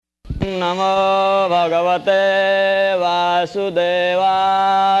Namo Bhagavate Vasudevaya.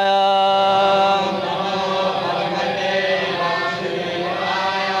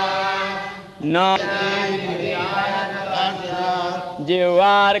 No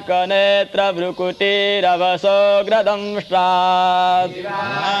Jivarka netra bhrukuti ravaso gradam strat.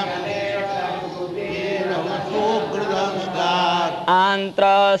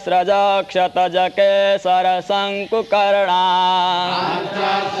 Antra sraja kshatajake sarasanku karna.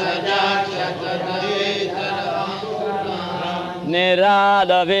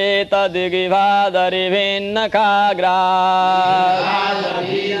 Niradavita digivadari vinna kagra.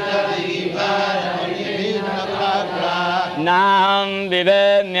 Nam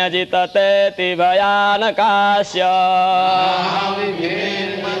vivemya jitate tivayanakasya.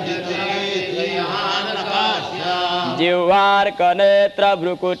 Jivarka netra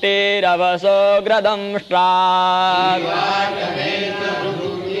bhrukuti ravaso gradam strat.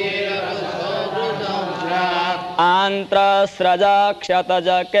 Antra sraja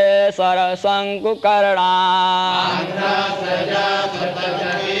kshatajake sarasanku karna.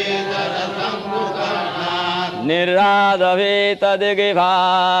 Niradavita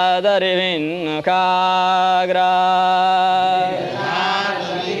digivadari vinna kagra.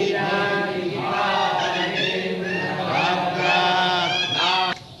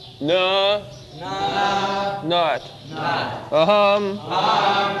 No, not. Aham,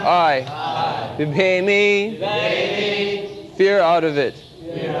 I. Vibhemi, fear out of it.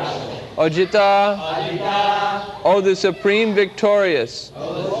 Ajita, O the Supreme Victorious.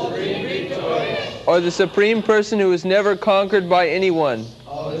 Or the Supreme Person who is never conquered by anyone.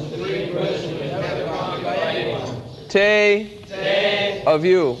 Te, of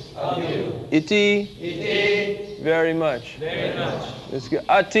you. Iti, very much. Let's go.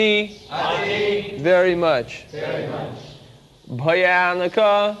 Ati, very much.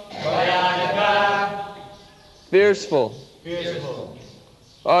 Bhayanaka, fierceful.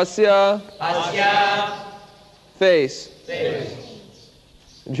 Asya, face.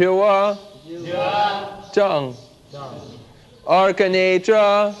 Jiva, tongue.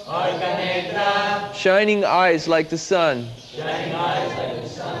 Arkanetra, shining eyes like the sun.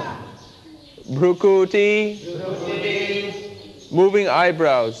 Bhrukuti, moving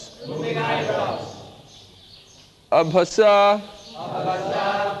eyebrows. Abhasa,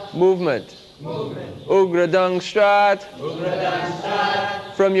 movement. Ugradang strat,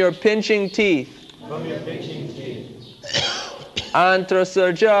 from your pinching teeth.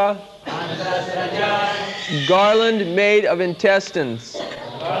 Antrasarja, garland made of intestines.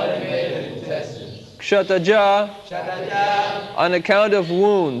 Kshataja, on account of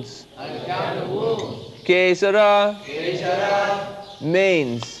wounds. Kesara,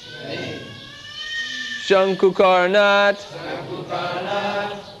 manes. Shankukarnat,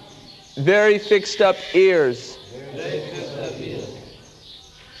 very fixed up ears.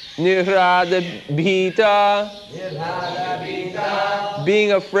 Nihradabhita,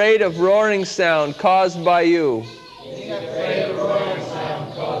 being afraid of roaring sound caused by you.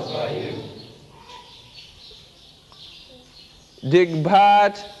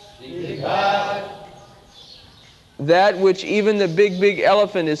 Digbhat, that which even the big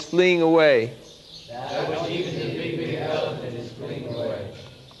elephant is fleeing away.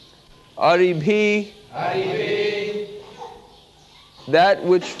 Aribhi, that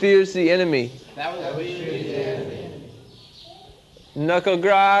which fears the enemy.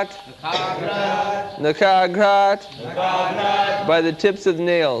 Nakagrat, Nakagrat, by the tips of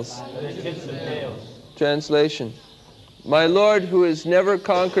nails. Translation. My Lord, who is never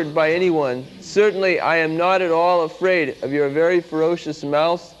conquered by anyone, certainly I am not at all afraid of your very ferocious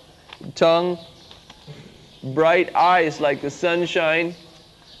mouth, tongue, bright eyes like the sunshine,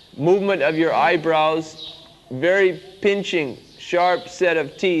 movement of your eyebrows, very pinching, sharp set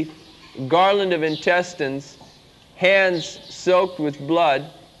of teeth, garland of intestines, hands soaked with blood,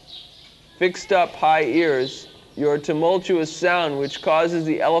 fixed up high ears, your tumultuous sound which causes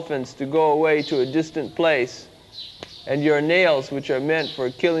the elephants to go away to a distant place, and your nails which are meant for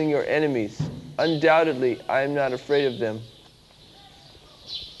killing your enemies. Undoubtedly, I am not afraid of them.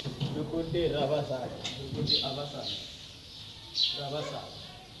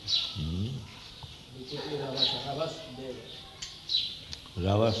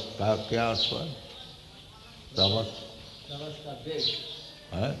 रवस का क्या अर्थ है? रवस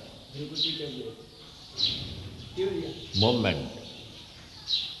movement.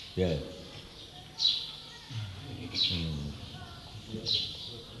 Yeah.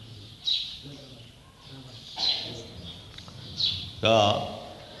 So,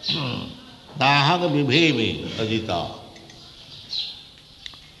 Tahang Vibhemi Ajita.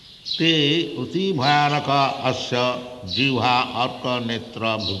 Te uti bhayanaka asya jivha arka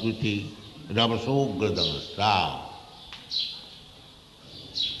netra bhupiti ravasogadamasta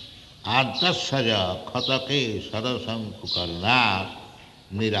antasaja khatake sadasankukarna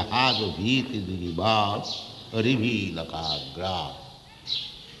nirahado bhiti dirivat ribhi lakagra.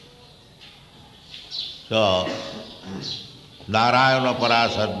 So, Narayana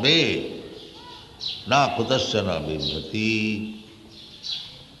Parasadve na kutasana vibhati.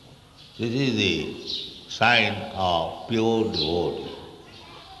 This is the sign of pure devotee.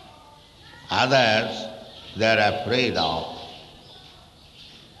 Others, they are afraid of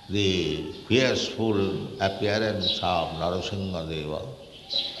the fearful appearance of Narasimha Deva.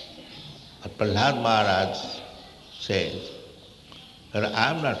 But Prahlad Maharaj says that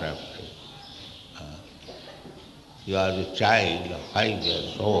I am not afraid. You are a child of 5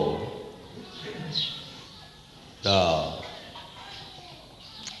 years old. The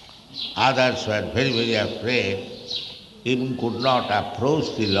others were very, very afraid, even could not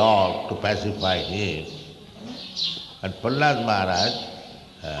approach the Lord to pacify him. And Prahlad Maharaj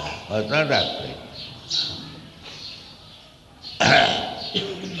was not afraid.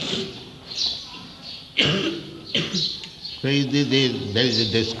 So there is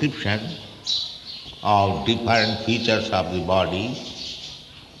a description of different features of the body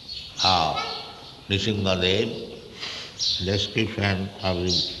of Nrsimhadev, description of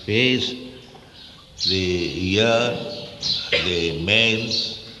the face, the ear, the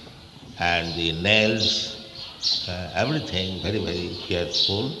males and the nails, everything very, very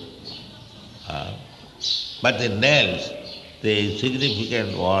careful. But the nails, the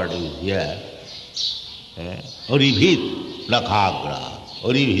significant word is here, Oribhit Lakhagra,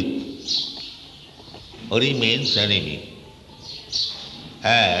 Oribhit. Ori means enemy.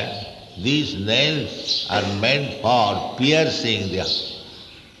 And these nails are meant for piercing the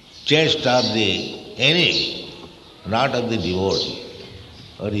chest of the enemy, not of the devotee.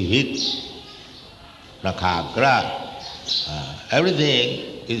 Oribhit Lakhagra.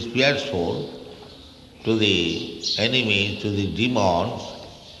 Everything is pierceful to the enemies, to the demons,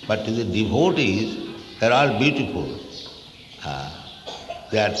 but to the devotees, they are all beautiful.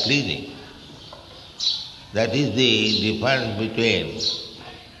 They are pleasing. That is the difference between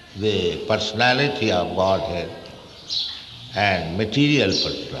the personality of Godhead and material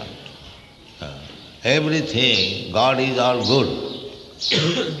personality. Everything, God is all good.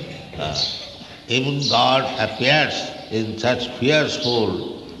 Even God appears in such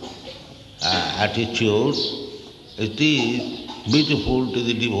fearful attitude, it is beautiful to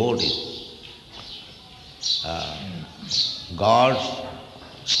the devotee. God's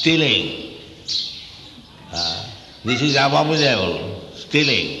stealing, this is abominable,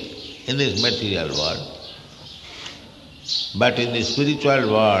 stealing in this material world. But in the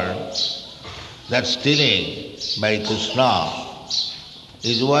spiritual world, that stealing by Krishna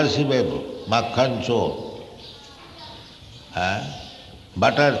is worshipable, makhan chor,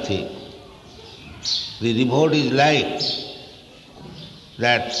 butter thief. The devotees like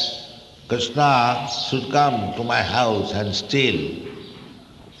that Krishna should come to my house and steal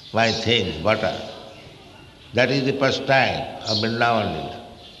my things, butter. That is the pastime of Vrindavan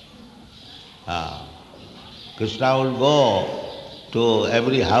Lila. Krishna would go to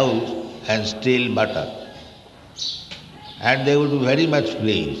every house and steal butter. And they would be very much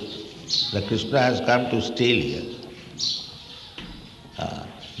pleased that Krishna has come to steal here.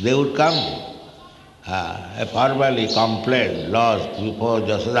 They would come formally complain, lost before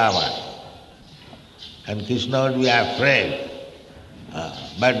Jasodama. And Krishna would be afraid.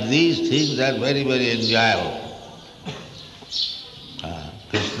 But these things are very, very enjoyable.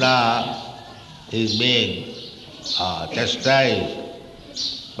 Krishna is being chastised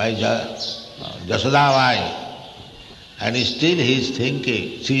by Jasodama, and still he is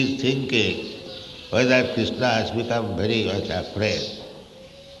thinking, she is thinking whether Krishna has become very much afraid.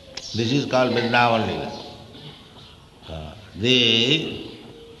 This is called Vrindavan Lila. The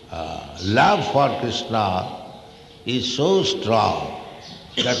love for Krishna is so strong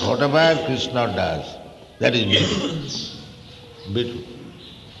that whatever Krishna does, that is beautiful. Beautiful.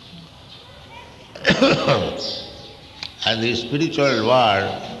 And the spiritual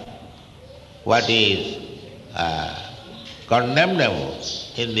world, what is condemnable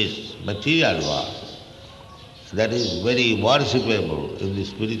in this material world, that is very worshipable in the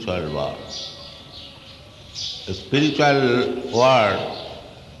spiritual world. The spiritual world,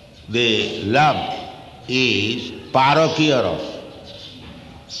 the love is parokiaros.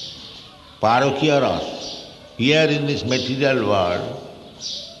 Parokiaros. Here in this material world,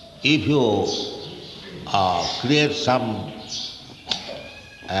 if you create some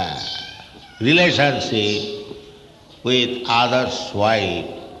relationship with others' wife,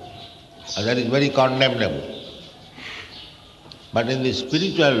 that is very condemnable. But in the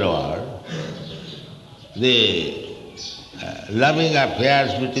spiritual world, the loving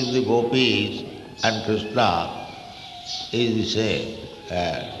affairs between the gopis and Krishna is the same.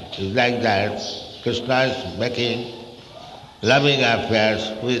 It's like that Krishna is making loving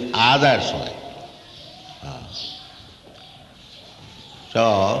affairs with others' wife.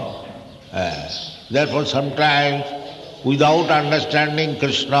 So, therefore sometimes without understanding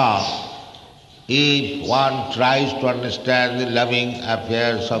Krishna, if one tries to understand the loving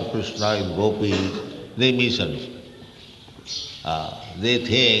affairs of Krishna with gopis, they misunderstand. They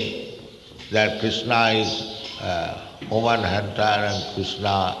think that Krishna is woman hunter and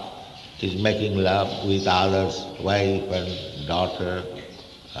Krishna is making love with others, wife and daughter.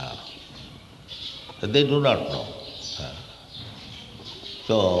 They do not know.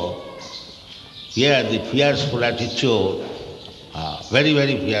 So, here the fearful attitude, very,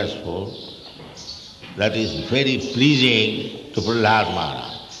 very fearful, that is very pleasing to Prahlad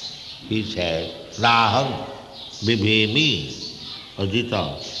Maharaj. He said, Naham bibhemi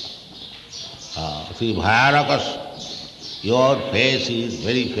ajita. See, Bhayanakas, your face is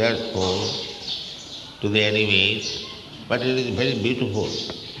very fearful to the enemies, but it is very beautiful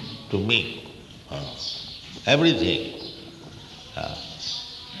to me. Everything.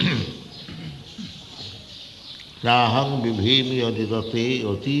 Naham bibhemi ajidate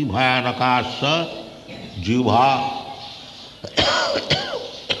oti bhayanakasya jivha.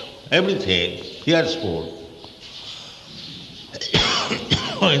 Everything fearful.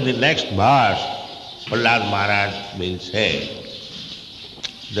 In the next verse, Prahlad Maharaj will say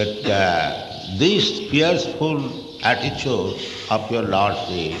that this fearful attitude of your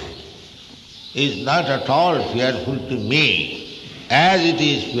Lordship is not at all fearful to me, as it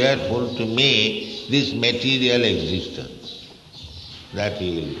is fearful to me this material existence. That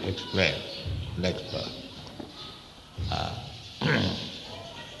he will explain next verse.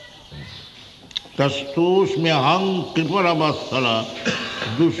 Tastosmyaham kriparavassala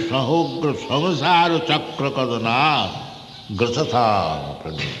dussahogra samsara chakra kadana grasatha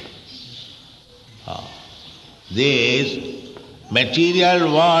pranam. This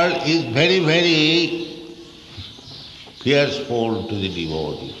material world is very, very fearful to the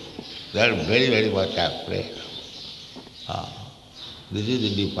devotees. They are very, very much afraid. This is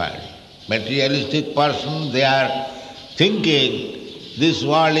the difference. Materialistic person, they are thinking this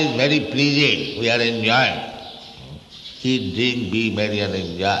world is very pleasing, we are enjoying. Eat, drink, be merry and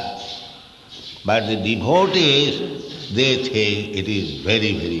enjoy. But the devotees, they think it is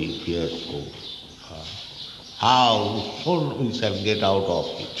very, very fearful. How soon we shall get out of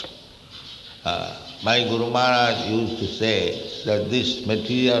it? My Guru Maharaj used to say that this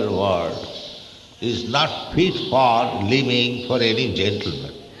material world is not fit for living for any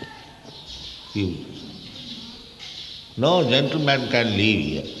gentleman. No gentleman can live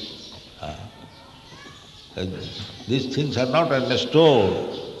here. These things are not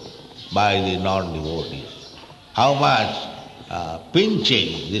understood by the non-devotees. How much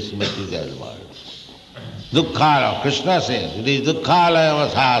pinching this material world. Dukkhala, Krishna says, it is dukkhala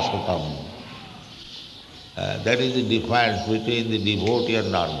avasasutam. That is the difference between the devotee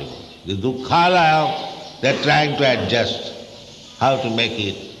and non-devotee. The dukkhala, they are trying to adjust how to make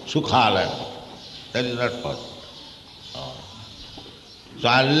it sukhala. That is not possible. So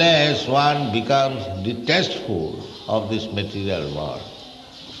unless one becomes detestful of this material world,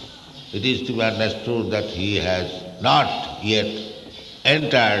 it is to be understood that he has not yet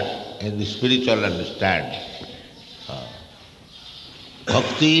entered in the spiritual understanding.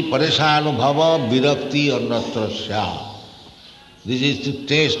 Bhakti paresanubhava virakti annatrasya. This is the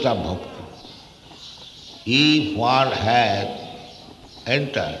taste of bhakti. If one has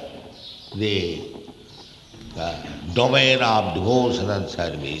entered the domain of devotion and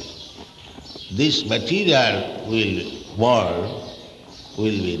service, this material world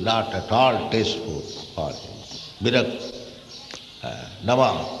will be not at all tasteful for him. Virakti.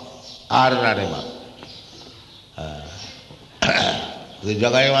 Nama. Arnarima. The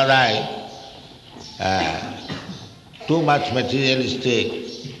Jagai Madai, too much materialistic,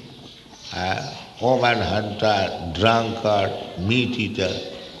 woman hunter, drunkard, meat eater.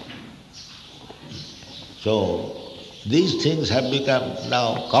 So these things have become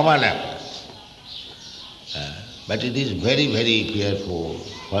now common affairs. But it is very, very fearful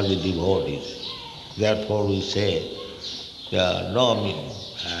for the devotees. Therefore we say, no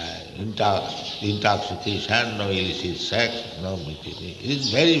intoxication, no illicit sex, no material. It is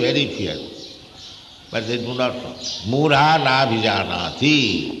very, very fearful. but they do not know. Murha na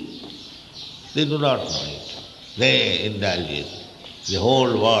vijanati. They do not know it. They indulge it. The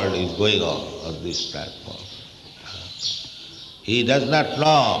whole world is going on this platform. He does not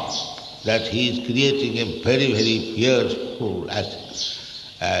know that he is creating a very, very fearful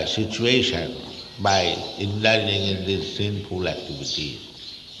situation by indulging in these sinful activities.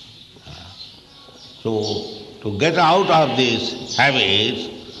 So, to get out of these habits,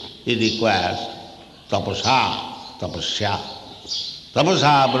 it requires tapasya.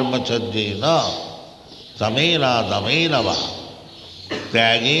 Tapasa brahmacharjena, samena damena va,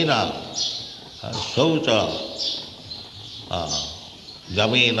 tyagena, saucha,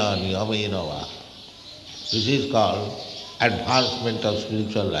 jamena niyamena va. This is called advancement of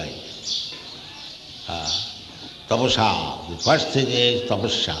spiritual life. Tapasa, the first thing is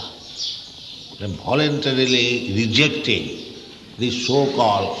tapasya. Voluntarily rejecting this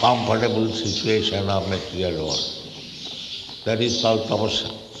so-called comfortable situation of material world. That is called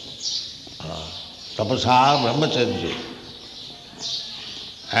tapasya. Tapasa brahmacharya.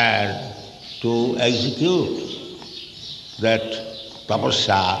 And to execute that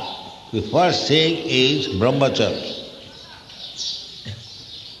tapasya, the first thing is brahmacharya.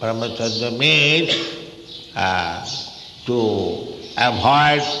 Brahmacharya means to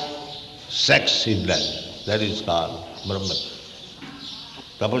avoid sex indulgence. That is called brahmacharya.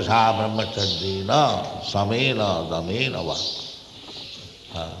 Tapasa brahmacharya samena damena va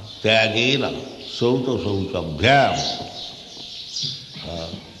tyagena sauta sautabhyam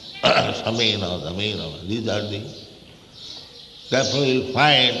samena damena va. These are the... Therefore you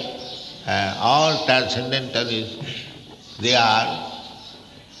find all transcendentalists, they are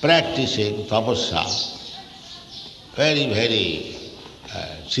practicing tapasya very, very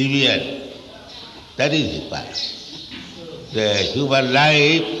severe. That is required. The human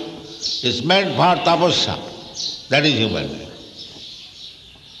life is meant for tapasya. That is human life.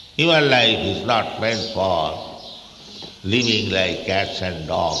 Human life is not meant for living like cats and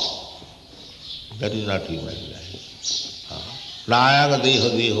dogs. That is not human life. Nayaga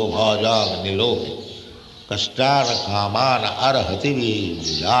deho deho bhajag nilohi kashtana kamana arahati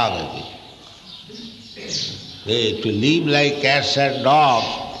vijagati. To live like cats and dogs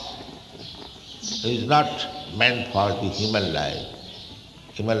is not meant for the human life.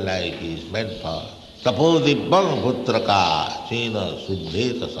 Human life is meant for tapodibbam putraka chena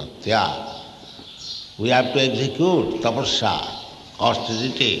suddheta satya. We have to execute tapasya,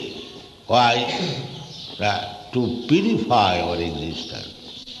 austerity. Why? To purify our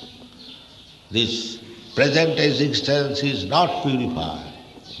existence. This present existence is not purified.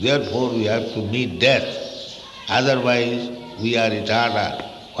 Therefore we have to meet death. Otherwise we are eternal.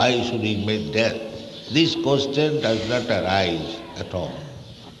 Why should we meet death? This question does not arise at all.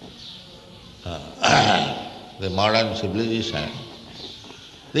 The modern civilization,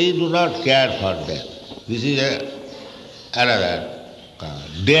 they do not care for death. This is another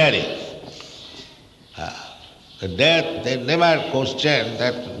daring. The death, they never question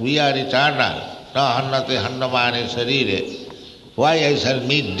that we are eternal. Na hannate hannamane sarire. Why I shall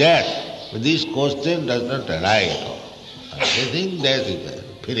meet death? This question does not arise at all. They think death is there,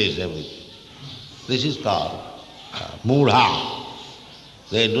 finish everything. This is called mudha.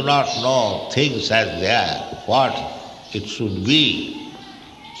 They do not know things as they are, what it should be.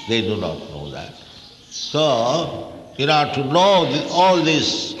 They do not know that. So, in order to know all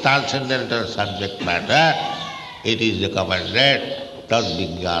this transcendental subject matter, it is recommended tad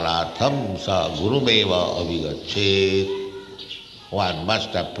vijnanatham sa gurumeva avigachet. One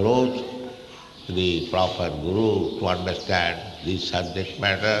must approach the proper guru to understand this subject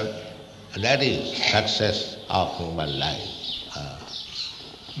matter. That is success of human life.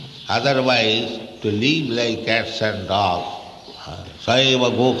 Otherwise, to live like cats and dogs,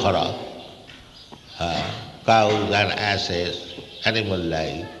 saiva gokhara, cows and asses, animal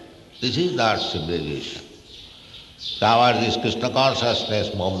life, this is not civilization. This Krishna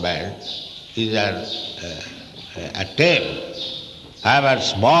consciousness movement is an attempt, however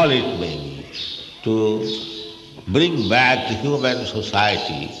small it may be, to bring back the human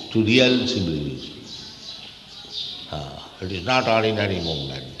society to real civilization. It is not ordinary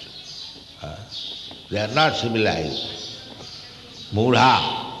movement. They are not civilized.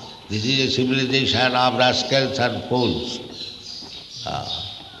 Mudha, this is a civilization of rascals and fools.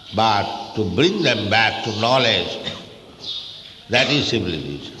 But to bring them back to knowledge, that is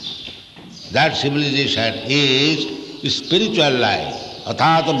civilization. That civilization is spiritual life,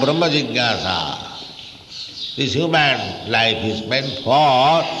 athata brahma jignasa. This human life is meant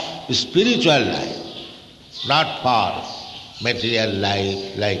for spiritual life, not for material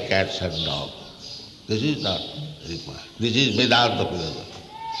life like cats and dogs. This is not required. This is Vedanta philosophy.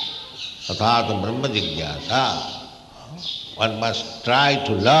 Athata Brahma Jigyasa. One must try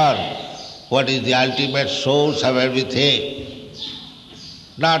to learn what is the ultimate source of everything.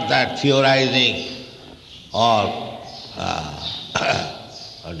 Not that theorizing or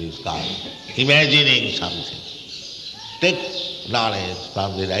what is called imagining something. Take knowledge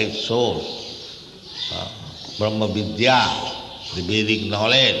from the right source, Brahma Vidya, the Vedic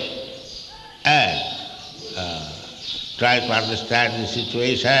knowledge, and try to understand the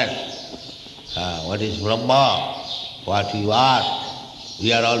situation. What is Brahma? What you are?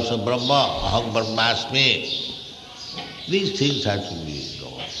 We are also Brahma. Aham Brahmasmi. These things have to be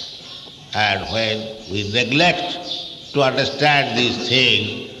known. And when we neglect to understand these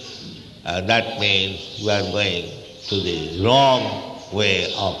things, that means we are going to the wrong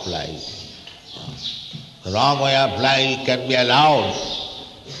way of life. The wrong way of life can be allowed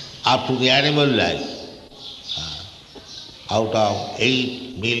up to the animal life. Out of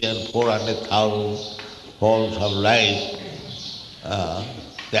 8,400,000 forms of life,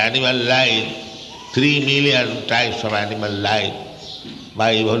 the animal life, 3 million types of animal life,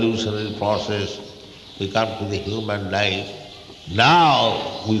 by evolutionary process, we come to the human life.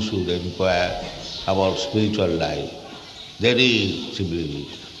 Now we should inquire about spiritual life. There is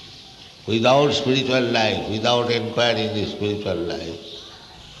civilization. Without spiritual life, without inquiring the spiritual life,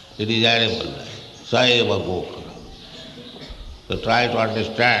 it is animal life. Saeva Gokara. So try to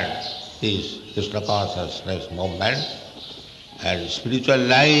understand this Krishna consciousness movement. And spiritual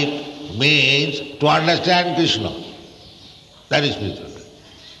life means to understand Krishna. That is spiritual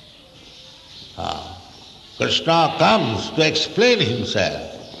life. Krishna comes to explain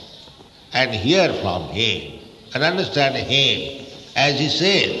himself and hear from him and understand him. As he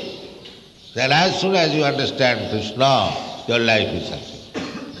said, that as soon as you understand Krishna, your life is successful.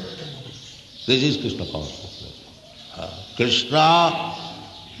 This is Krishna consciousness. Krishna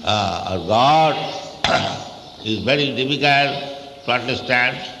or God is very difficult to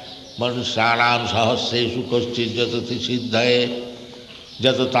understand. Manusyanam sahasreshu kaschid jatati siddhaye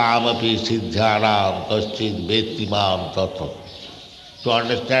jatatamapi siddhyanam kaschid vettimam tattva. To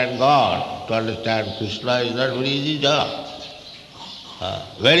understand God, to understand Krishna is not very easy job.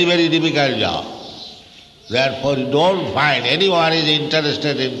 Very, very difficult job. Therefore you don't find anyone is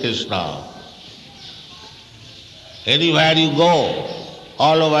interested in Krishna. Anywhere you go,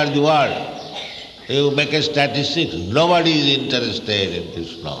 all over the world, you make a statistics, nobody is interested in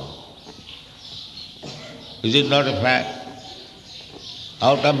Krishna. Is it not a fact?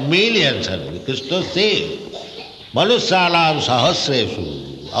 Out of millions, Krishna says, Manusyanam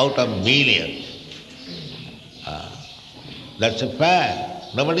sahasreshu, out of millions. That's a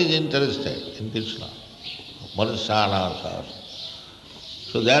fact. Nobody is interested in Krishna. Manusyanam sahasreshu.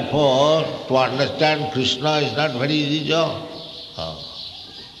 So therefore, to understand Krishna is not very easy job.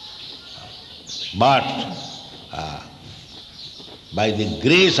 But by the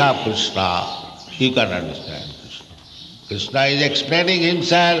grace of Krishna, you can understand Krishna. Krishna is explaining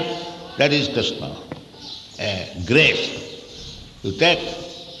himself, that is Krishna. Grace. You take.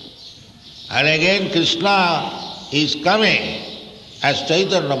 And again Krishna is coming as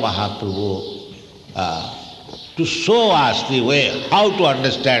Chaitanya Mahaprabhu to show us the way how to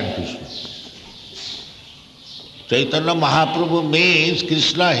understand Krishna. Chaitanya Mahaprabhu means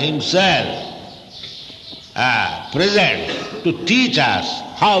Krishna himself present to teach us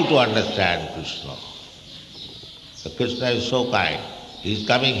how to understand Krishna. So Krishna is so kind. He is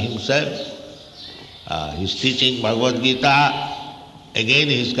coming himself. He is teaching Bhagavad Gita. Again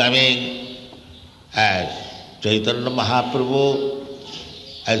he is coming as Chaitanya Mahaprabhu,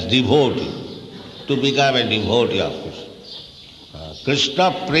 as devotee, to become a devotee of Krishna.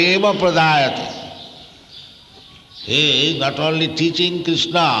 Krishna prema pradayate. He is not only teaching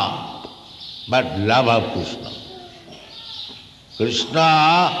Krishna, but love of Krishna.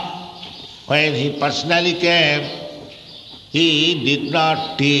 Krishna, when he personally came, he did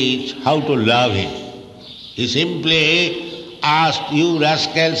not teach how to love him. He simply asked, you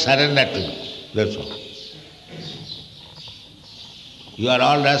rascal, surrender to me. That's all. You are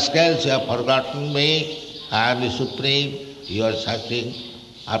all rascals, you have forgotten me, I am the Supreme, you are searching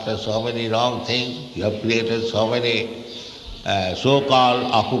after so many wrong things, you have created so many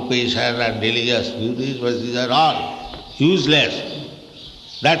so-called occupation and religious duties, but these are all useless,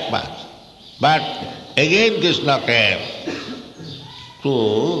 that much. But again Krishna came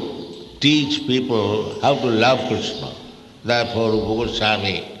to teach people how to love Krishna. Therefore Rupa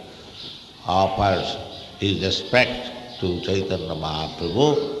Goswami offers his respect to Chaitanya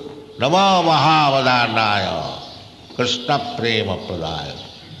Mahaprabhu. Namo Mahavadhanaya Krishna Prema Pradaya.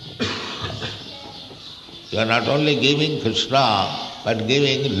 You are not only giving Krishna, but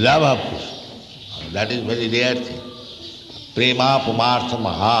giving love of Krishna. That is very rare thing. Prema pumartha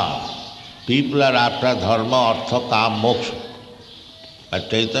maha. People are after dharma, artha, kam, moksha. But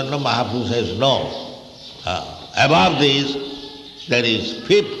Chaitanya Mahaprabhu says no. Above this, there is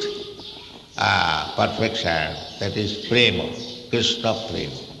fifth perfection, that is prema, Krishna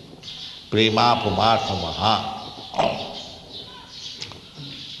prema. Prema pumartha maha.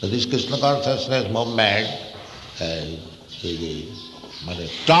 So this Krishna consciousness movement is the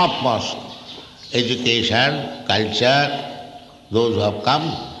topmost education, culture. Those who have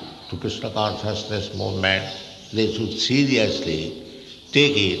come to Krishna consciousness movement, they should seriously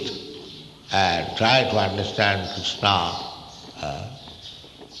take it and try to understand Krishna,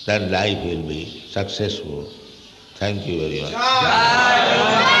 then life will be successful. Thank you very much.